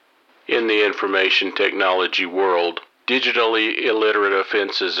In the information technology world, digitally illiterate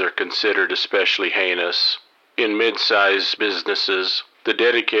offenses are considered especially heinous. In mid-sized businesses, the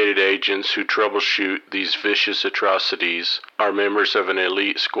dedicated agents who troubleshoot these vicious atrocities are members of an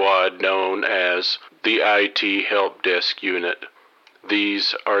elite squad known as the IT Help Desk Unit.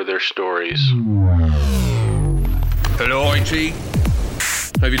 These are their stories. Hello, IT?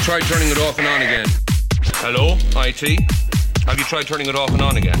 Have you tried turning it off and on again? Hello, IT? Have you tried turning it off and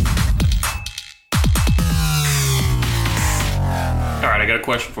on again? All right, I got a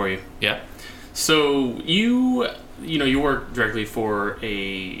question for you. Yeah. So you work directly for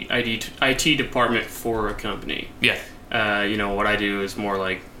a IT department for a company. Yeah. What I do is more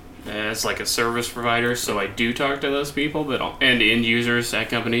like it's like a service provider. So I do talk to those people, and end users at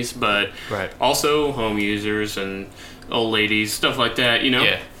companies, but Right. also home users and old ladies, stuff like that.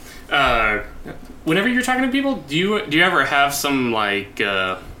 Yeah. Whenever you're talking to people, do you ever have some like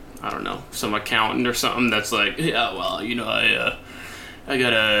some accountant or something that's like, yeah, well, I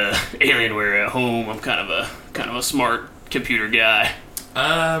got a Alienware at home. I'm kind of a smart computer guy.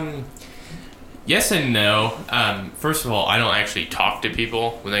 Yes and no. First of all, I don't actually talk to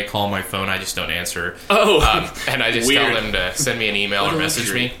people. When they call my phone, I just don't answer. Oh, and I just weird. tell them to send me an email or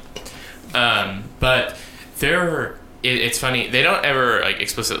message me. But it's funny. They don't ever like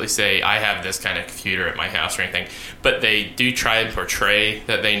explicitly say I have this kind of computer at my house or anything. But they do try and portray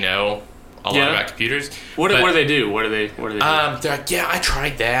that they know a lot about computers. What do they do? What do they do? They're like, yeah, I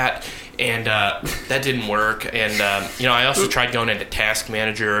tried that, and that didn't work. And I also tried going into Task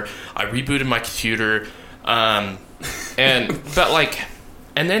Manager. I rebooted my computer, but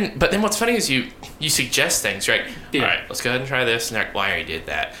then what's funny is you suggest things, right? Yeah. All right, let's go ahead and try this. And they're like, well, I already did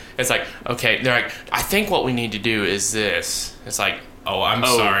that. It's like, okay. They're like, I think what we need to do is this. It's like, I'm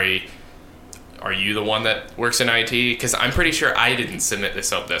sorry. Are you the one that works in IT? Because I'm pretty sure I didn't submit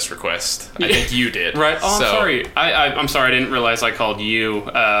this help desk request. I think you did. Right. Oh, I'm sorry. I'm sorry. I didn't realize I called you.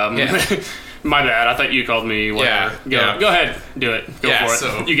 My bad. I thought you called me. Whatever. Yeah. Go ahead. Do it. Go for it.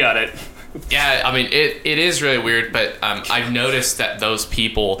 So, you got it. Yeah, I mean, it is really weird, but I've noticed that those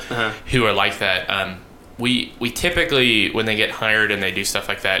people who are like that, we typically, when they get hired and they do stuff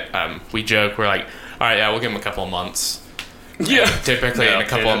like that, we joke, we're like, all right, yeah, we'll give them a couple of months. Yeah. And typically in a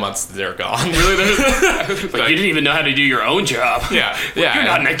couple of months, they're gone. Really? Like, you didn't even know how to do your own job. Yeah. You're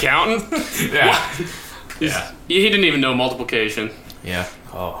not an accountant. Yeah. He didn't even know multiplication. Yeah.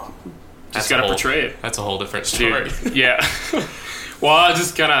 Oh. Just got to portray it. That's a whole different story. Dude, yeah. Well, I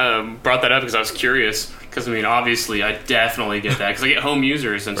just kind of brought that up because I was curious. Because, I mean, obviously, I definitely get that. Because I get home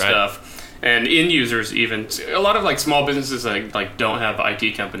users and stuff. And end users even. A lot of, like, small businesses that, like, don't have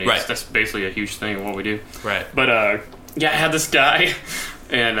IT companies. Right. That's basically a huge thing in what we do. Right. But, I had this guy.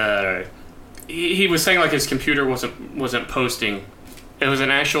 And he was saying, like, his computer wasn't posting. It was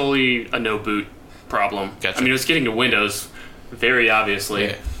actually a no-boot problem. Gotcha. I mean, it was getting to Windows, very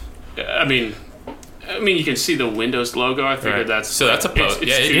obviously. Yeah. I mean, you can see the Windows logo. I figured that's... So that's a post.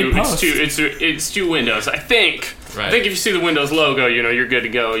 It's two Windows, I think. Right. I think if you see the Windows logo, you're good to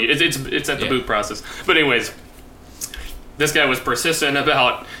go. It's at the boot process. But anyways, this guy was persistent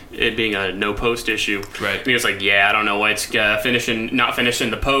about it being a no-post issue. Right. And he was like, I don't know why it's not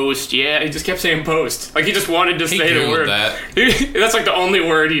finishing the post. Yeah, he just kept saying post. Like, he just wanted to say the word. That's like the only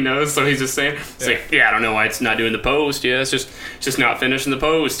word he knows, so he's just saying, I don't know why it's not doing the post. Yeah, it's just not finishing the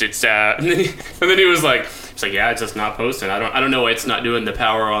post. It's and then he was like, it's just not posting. I don't know why it's not doing the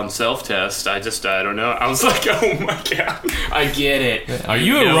power on self-test. I don't know. I was like, oh my God. I get it. Are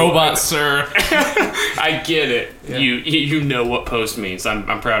you a robot, sir? I get it. Yeah. You know what post means.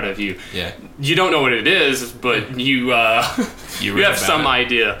 I'm proud of you. Yeah. You don't know what it is, but you have some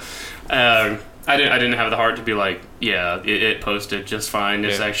idea. I didn't have the heart to be like, it posted just fine.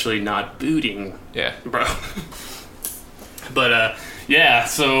 It's actually not booting. Yeah. Bro. But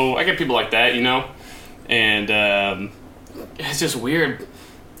so I get people like that, and it's just weird.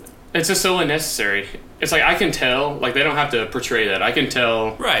 It's just so unnecessary. It's like I can tell, like they don't have to portray that. I can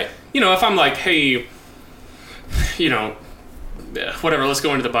tell. Right. If I'm like, hey, whatever, let's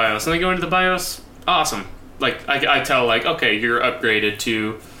go into the BIOS. And they go into the BIOS, awesome. Like, I tell, like, okay, you're upgraded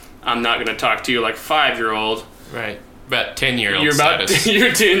to, I'm not going to talk to you like 5-year-old. Right. About 10-year-old status.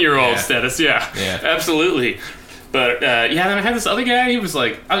 You're 10-year-old status, yeah. Absolutely. But, then I had this other guy, he was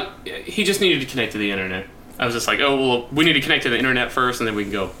like, he just needed to connect to the internet. I was just like, oh, well, we need to connect to the internet first, and then we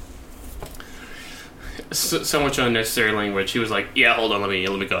can go. so much unnecessary language. He was like, "Yeah, hold on, let me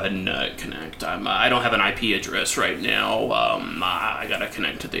go ahead and connect. I don't have an IP address right now. I gotta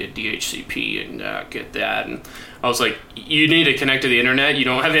connect to the DHCP and get that." And I was like, "You need to connect to the internet. You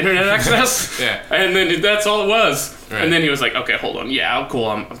don't have internet access." Yeah. And then that's all it was. Right. And then he was like, "Okay, hold on. Yeah, cool.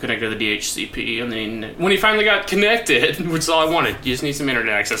 I'm connected to the DHCP." And then when he finally got connected, which is all I wanted, you just need some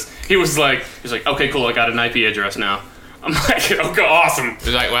internet access. He was like, "Okay, cool. I got an IP address now." I'm like, "Okay, awesome." It's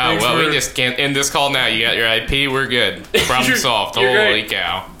like, wow, we just can't end this call now. You got your IP, we're good. Problem solved. Holy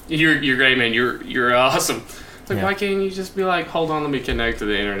cow. You're great, man. You're awesome. It's like, why can't you just be like, "Hold on, let me connect to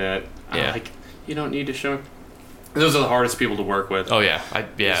the internet"? Yeah. Like, you don't need to show. Those are the hardest people to work with. Oh yeah, I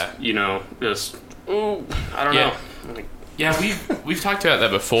don't know. Like, yeah, we've talked about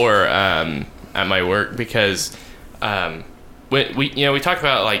that before at my work because we talked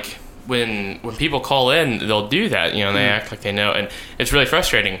about like when people call in, they'll do that. They act like they know, and it's really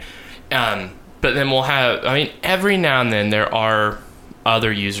frustrating. But then we'll have, every now and then there are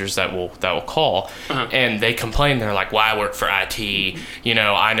other users that will call, and they complain. They're like, "Well, I work for IT.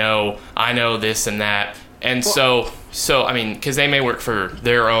 I know this and that." And so because they may work for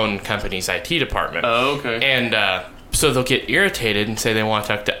their own company's IT department. Oh, okay. And so they'll get irritated and say they want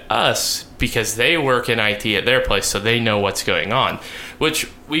to talk to us because they work in IT at their place, so they know what's going on. Which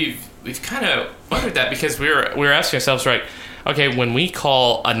we've kind of wondered that because we were asking ourselves, right? Okay, when we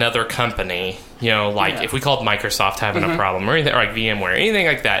call another company, if we called Microsoft having a problem or anything, or like VMware, anything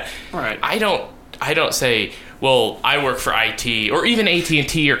like that, right? I don't say, "Well, I work for IT," or even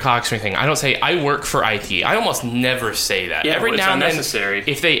AT&T or Cox or anything. I don't say, "I work for IT." I almost never say that. Yeah, every now and then, unnecessary.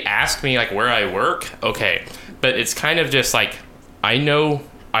 if they ask me like where I work, okay, but it's kind of just like I know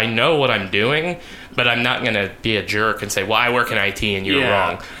what I'm doing, but I'm not gonna be a jerk and say, "Well, I work in IT and you're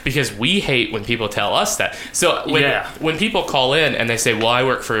wrong," because we hate when people tell us that. So when people call in and they say, "Well, I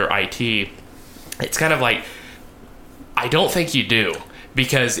work for IT," it's kind of like, I don't think you do.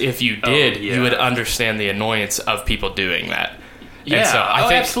 Because if you did, you would understand the annoyance of people doing that. Yeah, and so I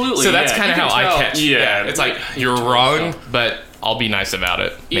think, absolutely. So that's kind of how I catch. Yeah, it's like, you're wrong, but I'll be nice about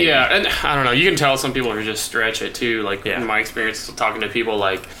it. Maybe. Yeah, and I don't know. You can tell some people are just stretch it too. Like in my experience talking to people,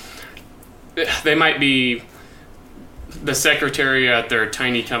 like they might be the secretary at their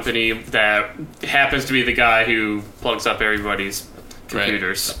tiny company that happens to be the guy who plugs up everybody's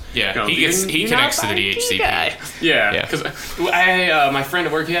computers. Right. Yeah, he connects to the DHCP. Guy. Yeah, because my friend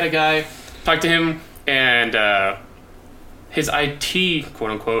at work, he had a guy, talked to him, and his IT,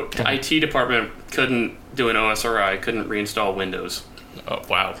 quote unquote, IT department couldn't do an OSRI, couldn't reinstall Windows. Oh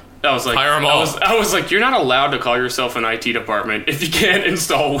wow! I was like, I was like, you're not allowed to call yourself an IT department if you can't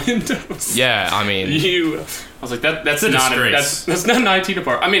install Windows. Yeah, I was like, that's not that's not an IT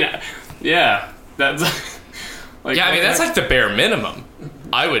department. That's. Like, that's like the bare minimum,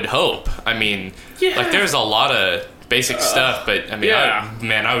 I would hope. Like there's a lot of basic stuff, but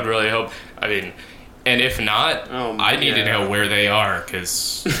I would really hope. And if not, I need to know where they are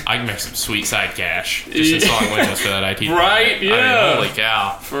because I can make some sweet side cash just installing Windows for that IT. Right? Yeah. Holy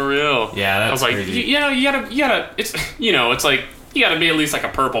cow! For real. Yeah, that's I was like, crazy. you gotta. It's it's like you gotta be at least like a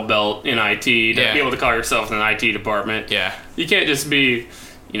purple belt in IT to be able to call yourself in an IT department. Yeah. You can't just be,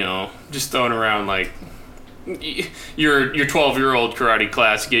 just throwing around like. Your 12-year-old karate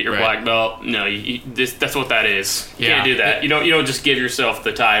class, get your black belt. No, that's what that is. You can't do that. You don't just give yourself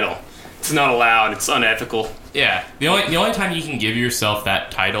the title. It's not allowed. It's unethical. Yeah. The only time you can give yourself that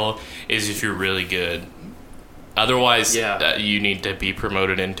title is if you're really good. Otherwise, you need to be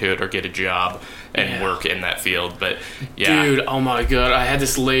promoted into it or get a job and work in that field. But dude, oh my god, I had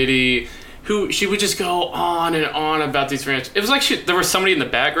this lady who she would just go on and on about these rants. It was like there was somebody in the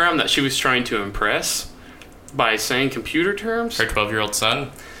background that she was trying to impress by saying computer terms. Her 12-year-old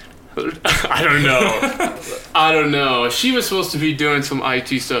son? I don't know. She was supposed to be doing some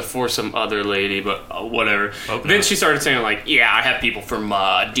IT stuff for some other lady, but whatever. Okay. Then she started saying like, I have people from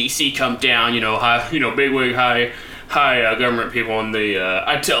DC come down, bigwig high government people, and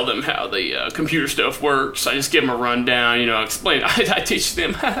I tell them how the computer stuff works. I just give them a rundown, explain. I teach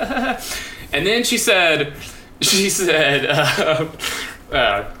them. And then she said,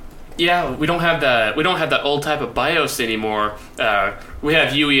 we don't have that old type of BIOS anymore. We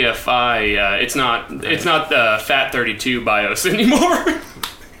have UEFI. It's not the FAT32 BIOS anymore.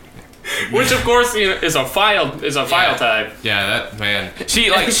 which of course is a file type. Yeah, that man.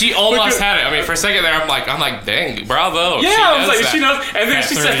 She almost had it. I mean, for a second there, I'm like, dang, bravo. Yeah, I was like, she knows. And then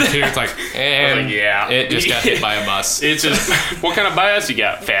she said that. It's like, and yeah, it just got hit by a bus. It's just, what kind of bias you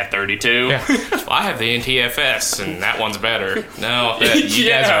got? Fat 32. Yeah. Well, I have the NTFS, and that one's better. No, you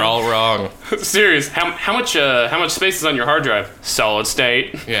guys are all wrong. Serious. How much space is on your hard drive? Solid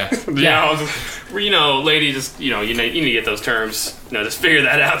state. Yeah. Lady, just you need to get those terms. Just figure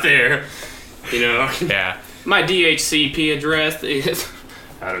that out there. Yeah. My DHCP address is.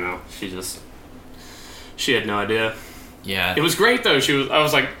 I don't know. She had no idea. Yeah. It was great though. I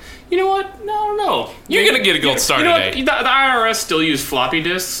was like, you know what? No, I don't know. You're gonna get a gold star today. The IRS still use floppy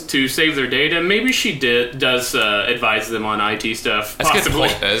disks to save their data. Maybe she does advise them on IT stuff. That's possibly. Good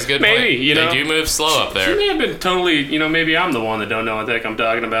point. That's a good maybe, point. They do move slow up there. She may have been totally, maybe I'm the one that don't know what the heck I'm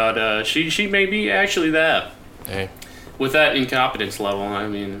talking about. She may be actually that. Hey. With that incompetence level, I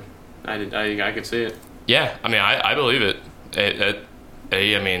mean, I could see it. Yeah, I mean, I believe it.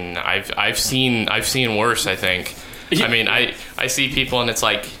 I mean, I've seen worse. I think. I mean, I see people and it's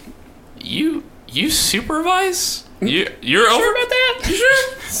like, you supervise? You're sure over about that? You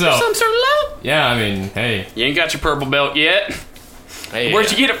sure? So some sort of law? Yeah, I mean, hey, you ain't got your purple belt yet. Hey,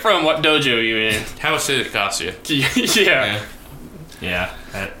 where'd you get it from? What dojo you in? How much did it cost you? Yeah.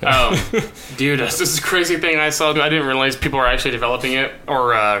 Dude, this is a crazy thing I saw. I didn't realize people were actually developing it.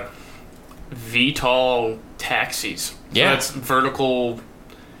 Or VTOL taxis. Yeah. So that's vertical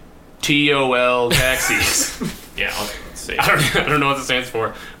TOL taxis. Yeah, let's see. I don't know what it stands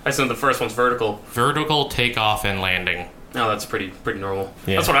for. I said the first one's vertical. Vertical takeoff and landing. Oh, that's pretty normal.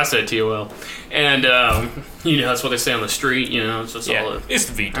 Yeah. That's what I said, TOL. And, that's what they say on the street, It's just all it's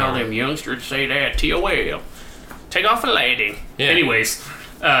the VTOL. All them youngsters say that, TOL. Take off and landing. Yeah. Anyways,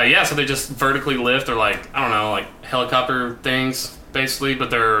 so they just vertically lift. They're like, I don't know, like helicopter things, basically,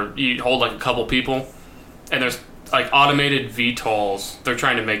 but you hold like a couple people. And there's like automated VTOLs. They're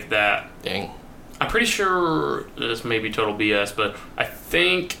trying to make that. Dang. I'm pretty sure this may be total BS, but I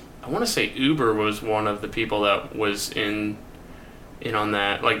want to say Uber was one of the people that was in on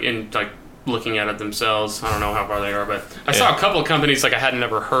that, like looking at it themselves. I don't know how far they are, but I saw a couple of companies like I had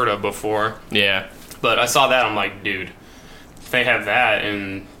never heard of before. Yeah. But I saw that, I'm like, dude, if they have that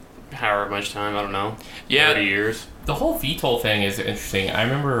in however much time, I don't know, 30 years. The whole VTOL thing is interesting. I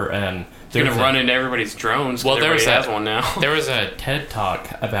remember they're going to run into everybody's drones. Well, everybody has one now. There was a TED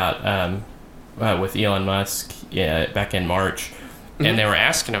Talk about with Elon Musk back in March, and they were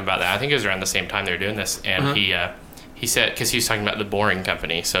asking him about that. I think it was around the same time they were doing this, and he said, because he was talking about the Boring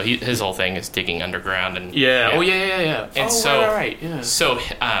Company, so his whole thing is digging underground and yeah. And right. Yeah. So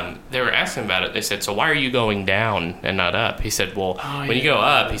they were asking about it. They said, so why are you going down and not up? He said, well, when you go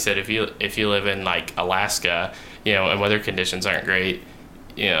up, he said, if you live in like Alaska, and weather conditions aren't great,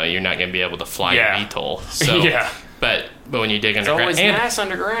 you're not going to be able to fly a VTOL. So yeah. But when you dig underground, it's always nice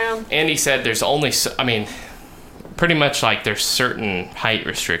underground. And he said there's only, pretty much like there's certain height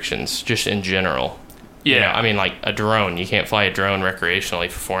restrictions just in general. Yeah. Like a drone, you can't fly a drone recreationally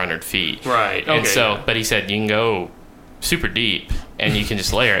for 400 feet. Right. Okay, and so, but he said you can go super deep and you can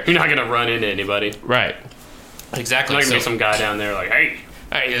just layer it. You're not going to run into anybody. Right. Exactly. There's not going to be some guy down there like, hey,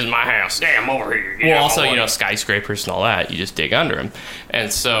 this is my house. Damn, over here. Well, also, skyscrapers and all that, you just dig under them.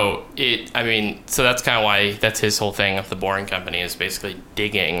 And so so that's kind of why that's his whole thing with the Boring Company is basically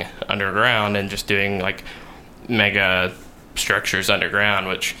digging underground and just doing like mega structures underground,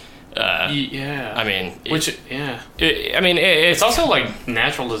 which it's also like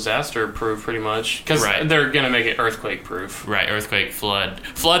natural disaster proof pretty much because they're gonna make it earthquake proof. Right, earthquake,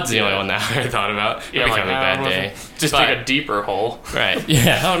 flood's the only one that I thought about. Yeah, like a bad day. Just dig a deeper hole. Right.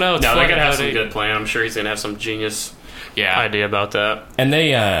 Yeah. Oh no. No, they gotta have some good plan. I'm sure he's gonna have some genius idea about that. And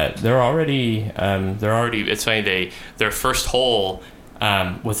they're already it's funny their first hole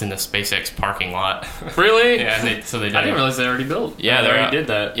was in the SpaceX parking lot. Really? Yeah. I didn't realize they already built. Yeah, they already did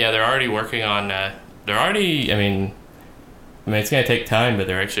that. Yeah, they're already working on. They're already. I mean, it's gonna take time, but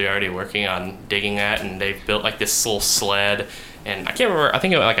they're actually already working on digging that, and they've built like this little sled. And I can't remember. I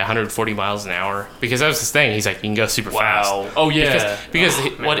think it was like 140 miles an hour because that was his thing. He's like, you can go super fast. Wow. Oh yeah. Because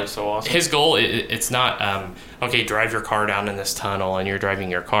that's so awesome. His goal, it's not drive your car down in this tunnel and you're driving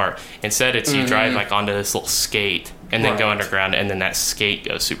your car. Instead, it's you drive like onto this little skate and then go underground, and then that skate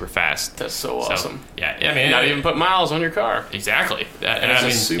goes super fast. That's so awesome. Yeah, I mean, not even put miles on your car. Exactly. And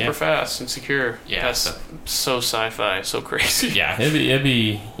it's super fast and secure. Yeah, that's so sci-fi, so crazy. Yeah, it'd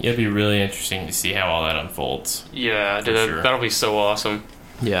be really interesting to see how all that unfolds. Yeah, that'll be so awesome.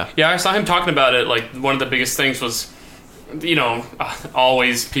 Yeah. Yeah, I saw him talking about it. Like one of the biggest things was,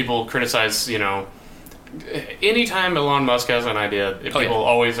 always people criticize. Anytime Elon Musk has an idea, people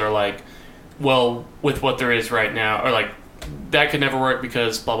always are like, well, with what there is right now, or like, that could never work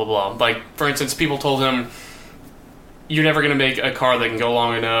because blah, blah, blah. Like, for instance, people told him, you're never going to make a car that can go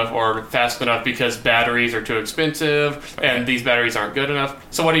long enough or fast enough because batteries are too expensive and these batteries aren't good enough.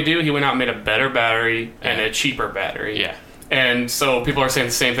 So what did he do? He went out and made a better battery and a cheaper battery. Yeah. And so people are saying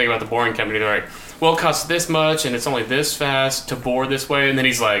the same thing about the boring company. They're like, well, it costs this much and it's only this fast to bore this way. And then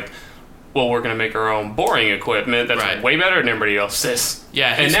he's like, well, we're going to make our own boring equipment that's way better than everybody else's.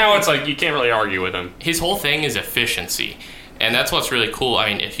 Yeah. And now it's like, you can't really argue with him. His whole thing is efficiency. And that's what's really cool. I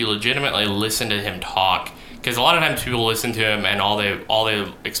mean, if you legitimately listen to him talk, because a lot of times people listen to him and all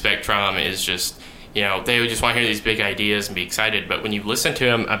they expect from him is just, you know, they just want to hear these big ideas and be excited. But when you listen to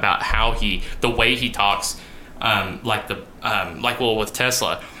him about the way he talks, with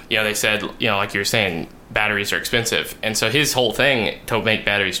Tesla, you know, they said, you know, like you were saying, batteries are expensive. And so his whole thing to make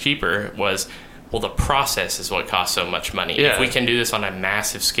batteries cheaper was, well, the process is what costs so much money. Yeah. If we can do this on a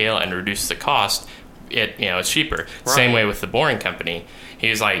massive scale and reduce the cost, it's cheaper. Right. Same way with the boring company.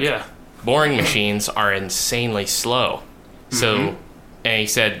 He was like, boring machines are insanely slow. So, and he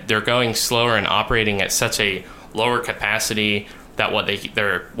said they're going slower and operating at such a lower capacity that what they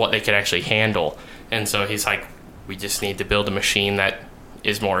could actually handle. And so he's like, we just need to build a machine that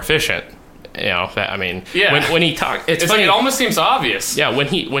is more efficient. You know, when he talks, it's funny, like it almost seems obvious. Yeah, when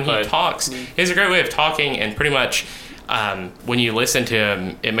he talks, he has a great way of talking, and pretty much when you listen to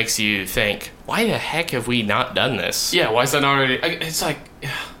him, it makes you think, why the heck have we not done this? Yeah, why is that not already? It's like.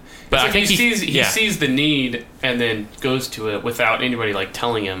 But I think he sees the need and then goes to it without anybody like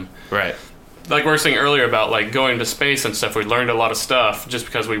telling him. Right. Like we were saying earlier about like going to space and stuff. We learned a lot of stuff just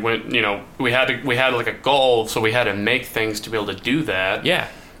because we went. You know, we had like a goal, so we had to make things to be able to do that. Yeah.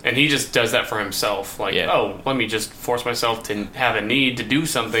 And he just does that for himself. Like, let me just force myself to have a need to do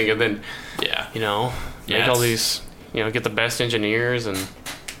something, and then, make all these, get the best engineers, and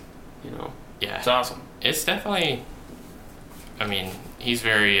it's awesome. It's definitely. I mean, he's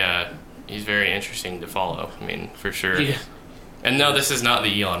very interesting to follow. I mean, for sure. Yeah. And no, this is not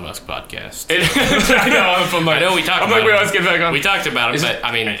the Elon Musk podcast. I know we talked about him. Let's get back on. We talked about him, but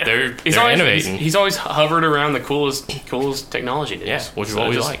I mean, they're innovating. He's always hovered around the coolest technology days. Yeah, which is what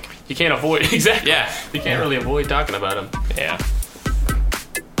we like. You can't avoid, exactly. Yeah. You can't really avoid talking about him. Yeah.